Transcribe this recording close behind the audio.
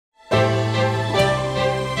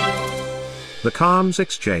The Calms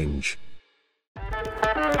Exchange.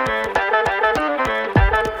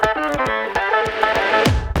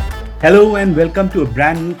 Hello and welcome to a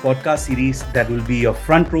brand new podcast series that will be your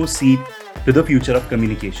front row seat to the future of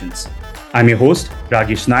communications. I'm your host,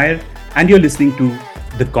 Rajesh Nair, and you're listening to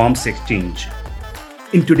The Calms Exchange.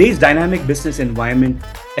 In today's dynamic business environment,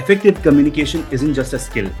 effective communication isn't just a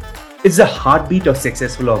skill. It's the heartbeat of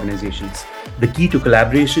successful organizations, the key to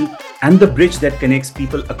collaboration, and the bridge that connects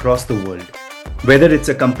people across the world. Whether it's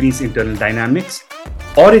a company's internal dynamics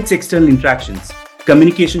or its external interactions,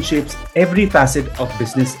 communication shapes every facet of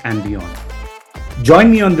business and beyond. Join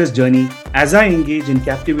me on this journey as I engage in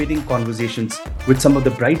captivating conversations with some of the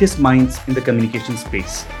brightest minds in the communication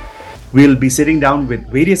space. We'll be sitting down with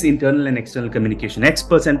various internal and external communication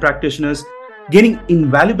experts and practitioners, gaining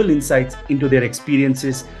invaluable insights into their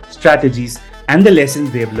experiences, strategies, and the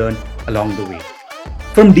lessons they have learned along the way.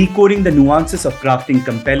 From decoding the nuances of crafting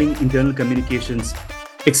compelling internal communications,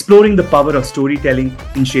 exploring the power of storytelling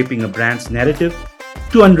in shaping a brand's narrative,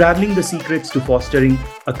 to unraveling the secrets to fostering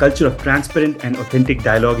a culture of transparent and authentic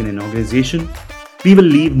dialogue in an organization, we will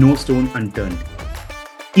leave no stone unturned.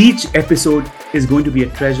 Each episode is going to be a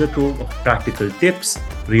treasure trove of practical tips,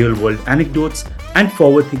 real-world anecdotes, and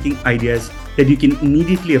forward-thinking ideas that you can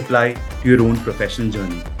immediately apply to your own professional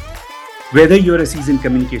journey. Whether you're a seasoned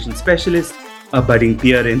communication specialist, a budding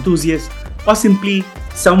PR enthusiast, or simply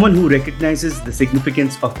someone who recognizes the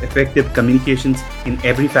significance of effective communications in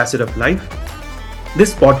every facet of life,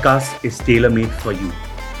 this podcast is tailor-made for you.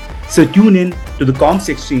 So tune in to the Comms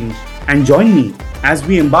Exchange and join me as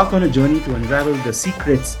we embark on a journey to unravel the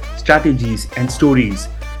secrets, strategies, and stories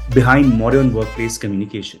behind modern workplace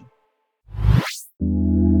communication.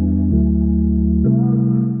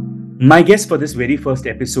 My guest for this very first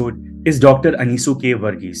episode is Dr. Anisu K.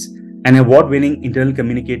 Varghese, an award-winning internal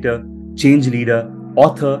communicator, change leader,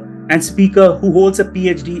 author, and speaker who holds a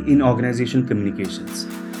PhD in organizational communications.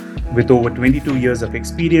 With over 22 years of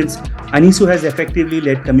experience, Anisu has effectively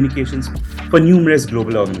led communications for numerous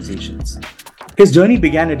global organizations. His journey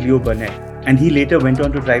began at Leo Burnett, and he later went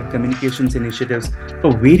on to drive communications initiatives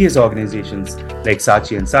for various organizations like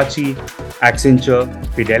Saatchi & Saatchi, Accenture,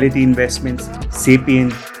 Fidelity Investments,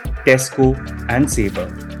 Sapient, Tesco, and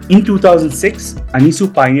Sabre. In 2006,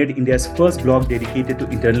 Anisu pioneered India's first blog dedicated to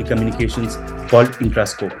internal communications called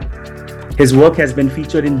Intrascope. His work has been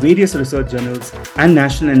featured in various research journals and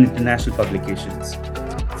national and international publications.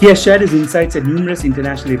 He has shared his insights at numerous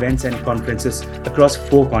international events and conferences across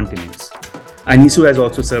 4 continents. Anisu has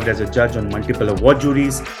also served as a judge on multiple award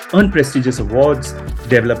juries, earned prestigious awards,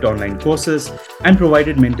 developed online courses, and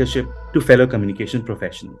provided mentorship to fellow communication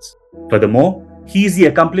professionals. Furthermore, he is the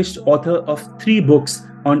accomplished author of 3 books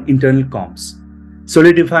on internal comms,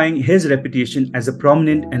 solidifying his reputation as a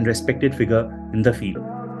prominent and respected figure in the field.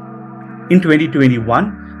 In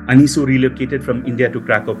 2021, Anisu relocated from India to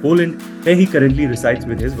Krakow, Poland, where he currently resides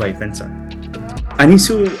with his wife and son.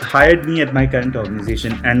 Anisu hired me at my current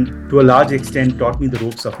organization and to a large extent taught me the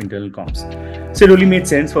ropes of internal comms. So it only made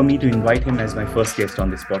sense for me to invite him as my first guest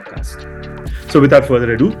on this podcast. So without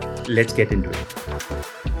further ado, let's get into it.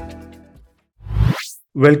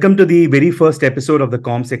 Welcome to the very first episode of the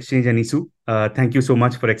Comms Exchange, Anisu. Thank you so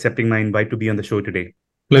much for accepting my invite to be on the show today.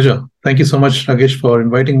 Pleasure. Thank you so much, Rajesh, for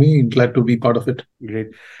inviting me. Glad to be part of it. Great.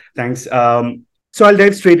 Thanks. So I'll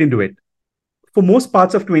dive straight into it. For most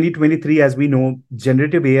parts of 2023, as we know,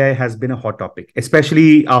 generative AI has been a hot topic,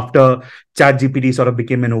 especially after ChatGPT sort of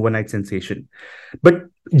became an overnight sensation. But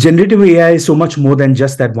generative AI is so much more than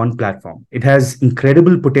just that one platform. It has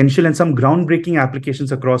incredible potential and some groundbreaking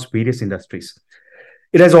applications across various industries.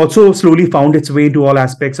 It has also slowly found its way into all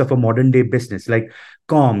aspects of a modern day business like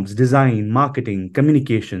comms, design, marketing,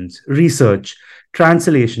 communications, research,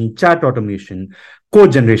 translation, chat automation,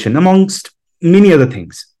 code generation, amongst many other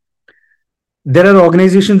things. There are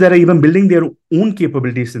organizations that are even building their own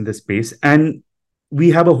capabilities in this space. And we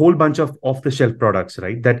have a whole bunch of off-the-shelf products,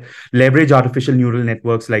 right, that leverage artificial neural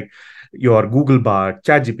networks like your Google Bard,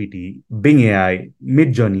 ChatGPT, Bing AI,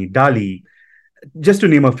 Midjourney, DALL-E, just to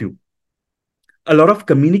name a few. A lot of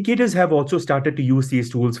communicators have also started to use these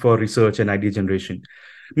tools for research and idea generation.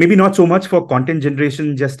 Maybe not so much for content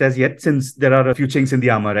generation just as yet, since there are a few chinks in the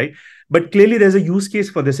armor, right? But clearly there's a use case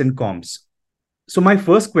for this in comms. So my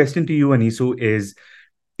first question to you, Anisu, is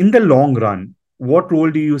in the long run, what role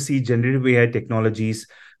do you see generative AI technologies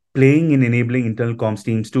playing in enabling internal comms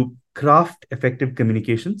teams to craft effective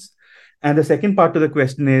communications? And the second part of the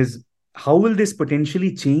question is, how will this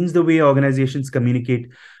potentially change the way organizations communicate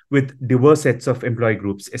with diverse sets of employee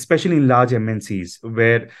groups, especially in large MNCs,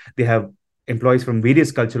 where they have employees from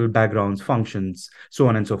various cultural backgrounds, functions, so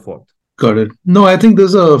on and so forth? Got it. No, I think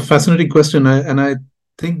there's a fascinating question, and I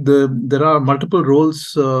think there are multiple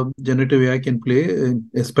roles generative AI can play,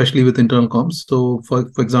 especially with internal comms. So, for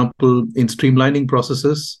example, in streamlining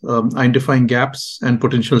processes, identifying gaps and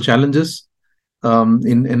potential challenges,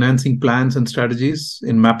 in enhancing plans and strategies,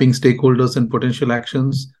 in mapping stakeholders and potential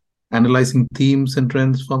actions, analyzing themes and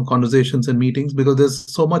trends from conversations and meetings, because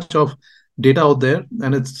there's so much of data out there,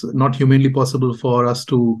 and it's not humanly possible for us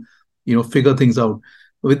to, figure things out.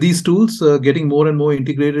 With these tools getting more and more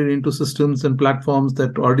integrated into systems and platforms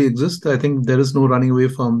that already exist, I think there is no running away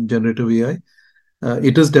from generative AI.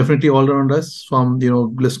 It is definitely all around us, from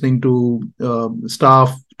listening to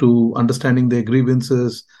staff to understanding their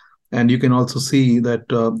grievances, and you can also see that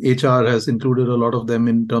HR has included a lot of them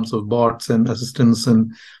in terms of bots and assistants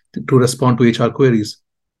and to respond to HR queries.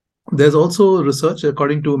 There's also research,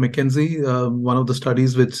 according to McKinsey, one of the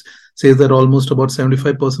studies which says that almost about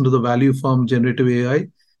 75% of the value from generative AI,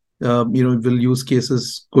 will use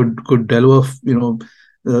cases could deliver,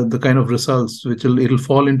 the kind of results which it'll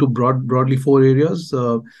fall into broadly four areas: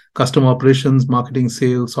 customer operations, marketing,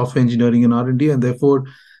 sales, software engineering, and R&D. And therefore,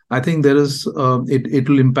 I think there is it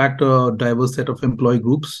will impact a diverse set of employee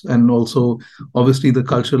groups, and also obviously the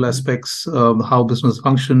cultural aspects, how business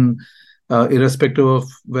function, irrespective of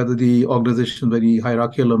whether the organization is very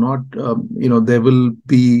hierarchical or not. There will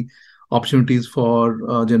be opportunities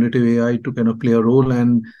for generative AI to kind of play a role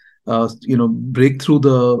and break through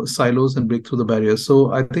the silos and break through the barriers.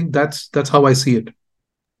 So I think that's how I see it.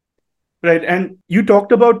 Right. And you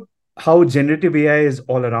talked about how generative AI is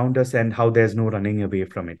all around us and how there's no running away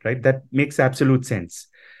from it, right? That makes absolute sense.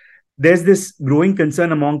 There's this growing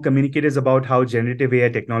concern among communicators about how generative AI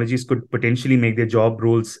technologies could potentially make their job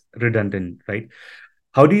roles redundant, right?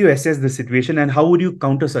 How do you assess the situation and how would you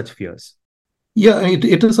counter such fears? Yeah,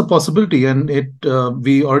 it is a possibility, and it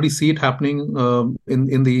we already see it happening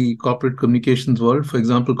in the corporate communications world. For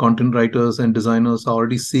example, content writers and designers are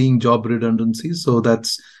already seeing job redundancies, so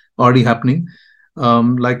that's already happening.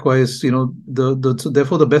 Likewise, so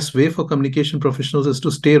therefore the best way for communication professionals is to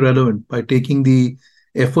stay relevant by taking the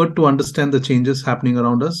effort to understand the changes happening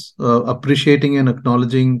around us, appreciating and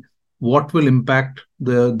acknowledging what will impact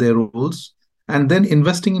their roles, and then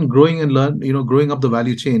investing in growing and growing up the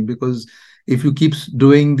value chain. Because if you keep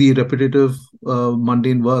doing the repetitive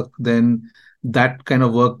mundane work, then that kind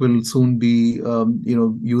of work will soon be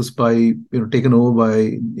used by taken over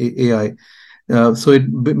by AI. So it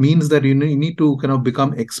means that you need to kind of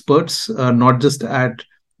become experts, not just at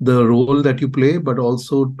the role that you play, but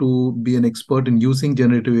also to be an expert in using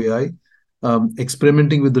generative AI,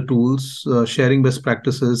 experimenting with the tools, sharing best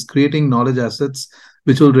practices, creating knowledge assets,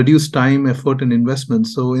 which will reduce time, effort, and investment.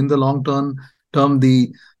 So in the long term,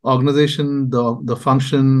 the organization, the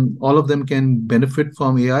function, all of them can benefit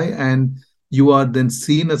from AI, and you are then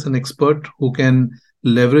seen as an expert who can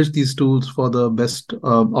leverage these tools for the best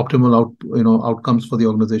optimal outcomes for the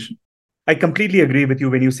organization. I completely agree with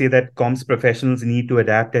you when you say that comms professionals need to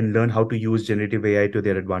adapt and learn how to use generative AI to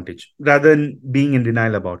their advantage rather than being in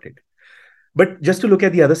denial about it. But just to look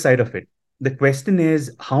at the other side of it, the question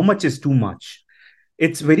is how much is too much?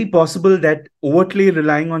 It's very possible that overtly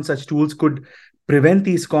relying on such tools could prevent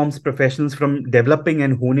these comms professionals from developing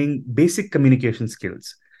and honing basic communication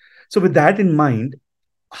skills. So, with that in mind,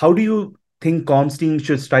 how do you think comms teams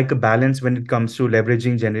should strike a balance when it comes to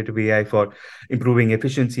leveraging generative AI for improving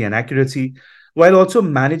efficiency and accuracy, while also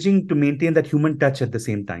managing to maintain that human touch at the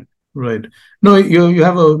same time? Right. No,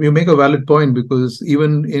 you make a valid point, because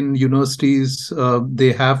even in universities,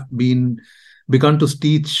 they have been begun to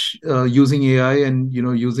teach using AI, and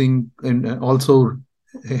using and also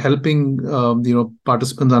helping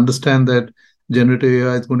participants understand that generative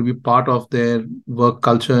AI is going to be part of their work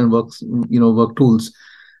culture and work tools.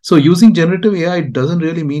 So using generative AI doesn't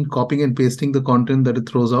really mean copying and pasting the content that it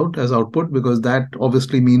throws out as output, because that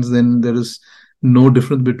obviously means then there is no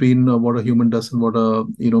difference between what a human does and what a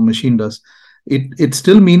machine does. It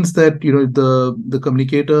still means that the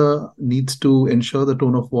communicator needs to ensure the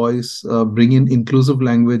tone of voice, bring in inclusive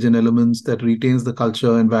language and elements that retains the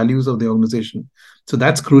culture and values of the organization. So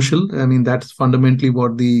that's crucial. I mean, that's fundamentally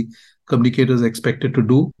what the communicator is expected to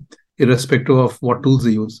do, irrespective of what tools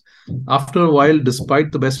they use. After a while,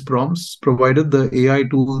 despite the best prompts provided, the AI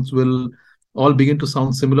tools will all begin to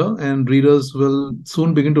sound similar, and readers will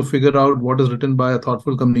soon begin to figure out what is written by a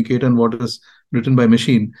thoughtful communicator and what is written by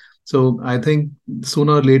machine. So I think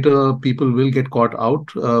sooner or later people will get caught out,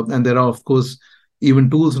 and there are, of course,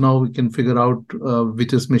 even tools now we can figure out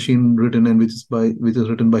which is machine written and which is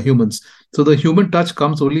written by humans. So the human touch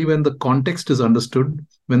comes only when the context is understood,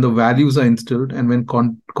 when the values are instilled, and when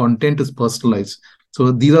content is personalized.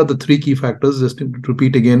 So these are the three key factors. Just to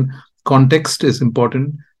repeat again: context is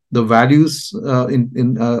important. The values or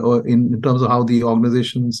in terms of how the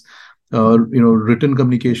organization's written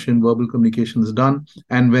communication, verbal communication is done,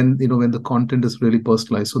 and when the content is really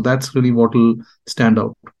personalized. So that's really what will stand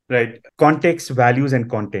out. Right. Context, values, and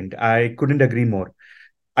content. I couldn't agree more.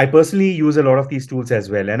 I personally use a lot of these tools as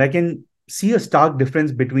well, and I can see a stark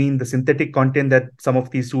difference between the synthetic content that some of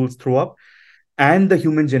these tools throw up and the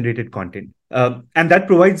human generated content. And that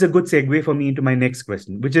provides a good segue for me into my next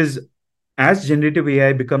question, which is, as generative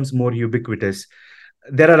AI becomes more ubiquitous,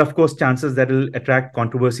 there are, of course, chances that will attract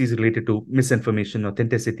controversies related to misinformation,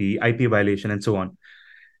 authenticity, IP violation, and so on.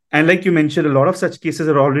 And like you mentioned, a lot of such cases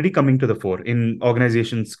are already coming to the fore in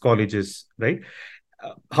organizations, colleges, right?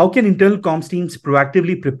 How can internal comms teams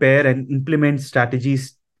proactively prepare and implement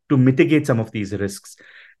strategies to mitigate some of these risks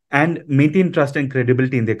and maintain trust and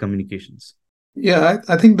credibility in their communications? Yeah,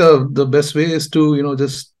 I think the best way is to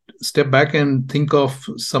just step back and think of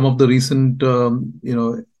some of the recent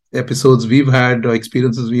episodes we've had or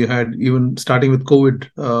experiences we had, even starting with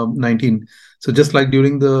COVID-19. So just like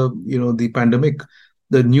during the pandemic,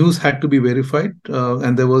 the news had to be verified,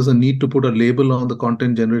 and there was a need to put a label on the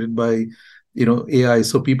content generated by AI,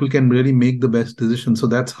 so people can really make the best decision. So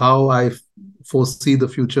that's how I foresee the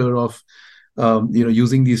future of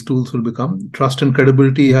using these tools will become. Trust and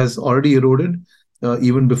credibility has already eroded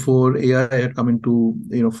even before AI had come into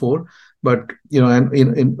fore. But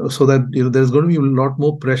so that there's going to be a lot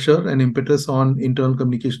more pressure and impetus on internal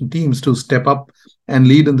communication teams to step up and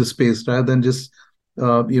lead in this space rather than just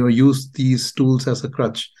use these tools as a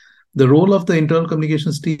crutch. The role of the internal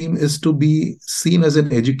communications team is to be seen as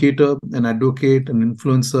an educator, an advocate, an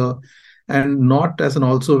influencer, and not as an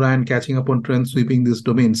also ran catching up on trends sweeping this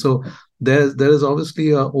domain. So there is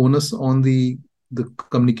obviously a onus on the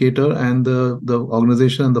communicator and the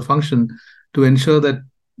organization and the function to ensure that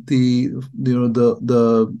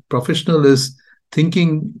the professional is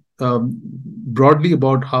thinking broadly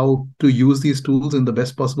about how to use these tools in the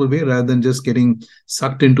best possible way rather than just getting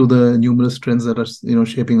sucked into the numerous trends that are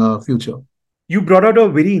shaping our future. You brought out a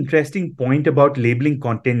very interesting point about labeling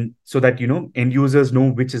content so that end users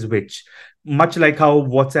know which is which, much like how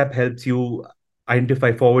WhatsApp helps you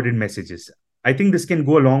identify forwarded messages. I think this can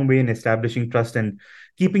go a long way in establishing trust and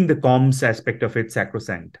keeping the comms aspect of it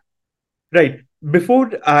sacrosanct. Right. Before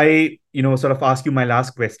I, sort of ask you my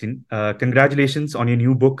last question, congratulations on your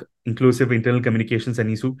new book, Inclusive Internal Communications,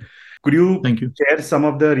 Anisu. Could you Thank you. share some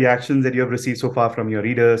of the reactions that you have received so far from your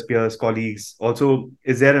readers, peers, colleagues? Also,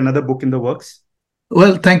 is there another book in the works?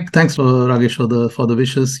 Well, thanks, Ragesh, for the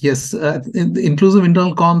wishes. Yes, inclusive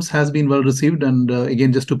internal comms has been well received, and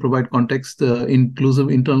again, just to provide context, inclusive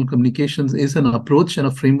internal communications is an approach and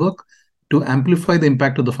a framework to amplify the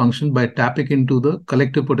impact of the function by tapping into the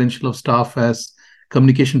collective potential of staff as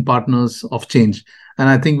communication partners of change. And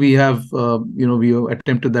I think we have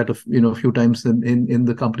attempted that a few times in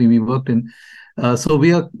the company we worked in. So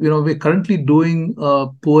we're currently doing a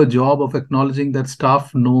poor job of acknowledging that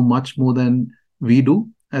staff know much more than we do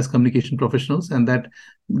as communication professionals, and that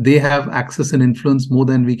they have access and influence more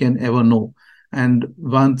than we can ever know. And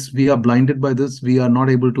once we are blinded by this, we are not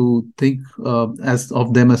able to think as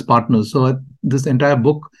of them as partners. So this entire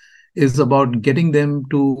book is about getting them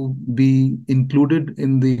to be included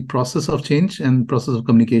in the process of change and process of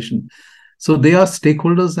communication. So they are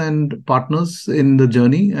stakeholders and partners in the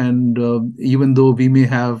journey, and even though we may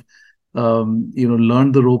have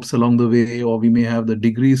learned the ropes along the way, or we may have the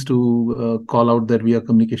degrees to call out that we are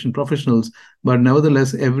communication professionals, but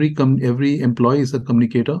nevertheless, every employee is a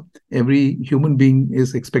communicator. Every human being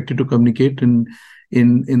is expected to communicate in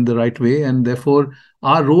the right way, and therefore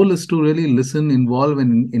our role is to really listen, involve,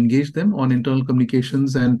 and engage them on internal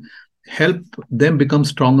communications and help them become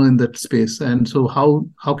stronger in that space. And so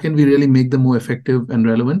how can we really make them more effective and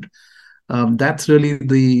relevant? That's really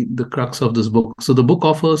the crux of this book. So the book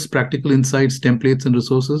offers practical insights, templates, and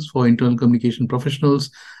resources for internal communication professionals,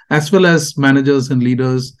 as well as managers and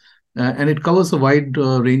leaders. And it covers a wide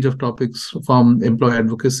range of topics, from employee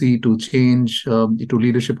advocacy to change to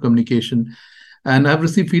leadership communication. And I've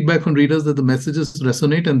received feedback from readers that the messages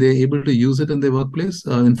resonate and they're able to use it in their workplace.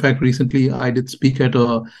 In fact, recently I did speak at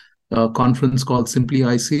a conference called Simply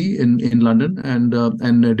IC in London,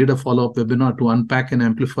 and did a follow-up webinar to unpack and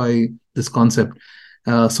amplify this concept.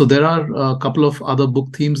 So there are a couple of other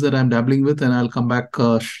book themes that I'm dabbling with, and I'll come back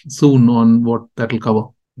soon on what that will cover.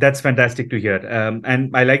 That's fantastic to hear. And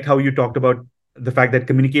I liked how you talked about the fact that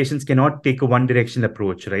communications cannot take a one direction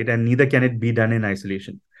approach, right? And neither can it be done in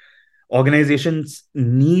isolation. Organizations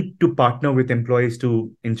need to partner with employees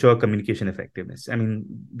to ensure communication effectiveness. I mean,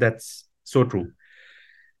 that's so true.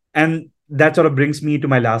 And that sort of brings me to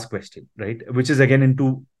my last question, right? Which is again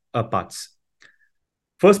into parts.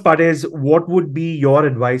 First part is, what would be your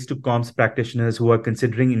advice to comms practitioners who are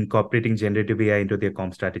considering incorporating generative AI into their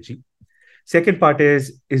comms strategy? Second part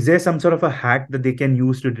is there some sort of a hack that they can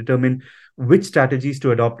use to determine which strategies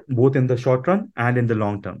to adopt both in the short run and in the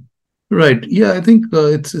long term? Right. Yeah, I think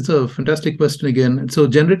it's a fantastic question again. So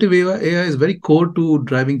generative AI is very core to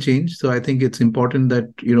driving change. So I think it's important that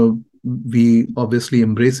we obviously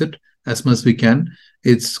embrace it as much as we can.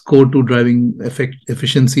 It's core to driving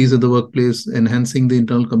efficiencies at the workplace, enhancing the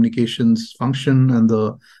internal communications function and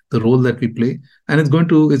the role that we play. And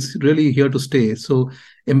it's really here to stay. So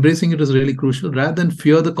embracing it is really crucial. Rather than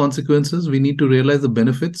fear the consequences, we need to realize the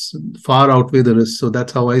benefits far outweigh the risks. So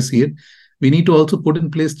that's how I see it. We need to also put in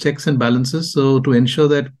place checks and balances, so to ensure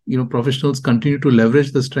that professionals continue to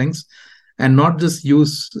leverage the strengths and not just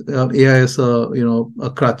use AI as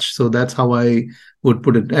a crutch. So that's how I would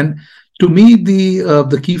put it. And to me,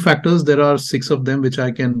 the key factors, there are 6 of them which I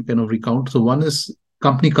can kind of recount. So one is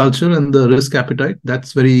company culture and the risk appetite.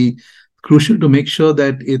 That's very crucial to make sure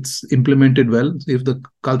that it's implemented well. If the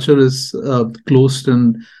culture is closed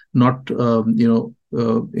and not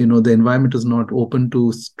the environment is not open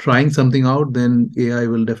to trying something out, then AI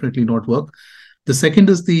will definitely not work. The second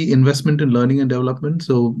is the investment in learning and development.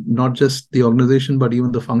 So not just the organization, but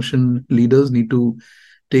even the function leaders need to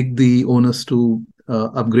take the onus to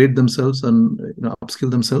upgrade themselves and upskill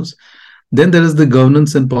themselves. Then there is the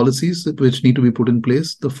governance and policies which need to be put in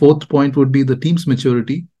place. The fourth point would be the team's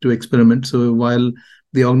maturity to experiment. So while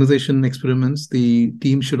the organization experiments, the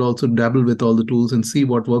team should also dabble with all the tools and see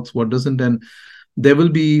what works, what doesn't. And there will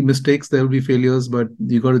be mistakes, there will be failures, but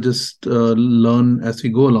you got to just learn as we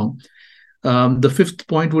go along. The fifth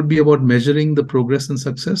point would be about measuring the progress and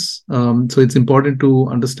success. So it's important to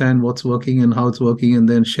understand what's working and how it's working, and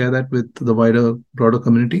then share that with the broader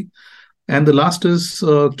community. And the last is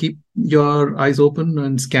keep your eyes open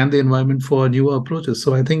and scan the environment for newer approaches.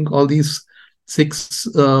 So I think all these 6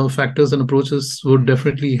 factors and approaches would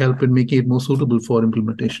definitely help in making it more suitable for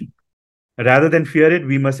implementation. Rather than fear it,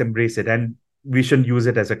 we must embrace it, and we shouldn't use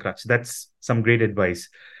it as a crutch. That's some great advice.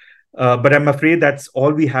 But I'm afraid that's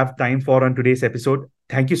all we have time for on today's episode.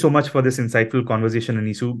 Thank you so much for this insightful conversation,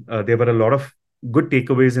 Anisu. There were a lot of good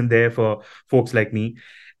takeaways in there for folks like me.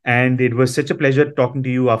 And it was such a pleasure talking to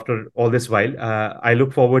you after all this while. I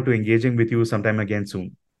look forward to engaging with you sometime again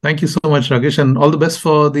soon. Thank you so much, Rakesh, and all the best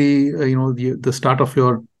for the start of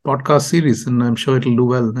your podcast series. And I'm sure it'll do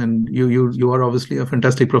well. And you are obviously a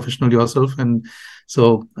fantastic professional yourself, and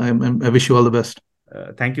so I wish you all the best.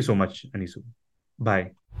 Thank you so much, Anisu.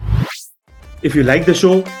 Bye. If you like the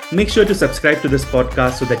show, make sure to subscribe to this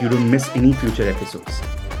podcast so that you don't miss any future episodes.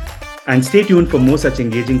 And stay tuned for more such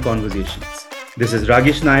engaging conversations. This is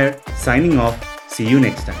Rakesh Nair signing off. See you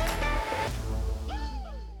next time.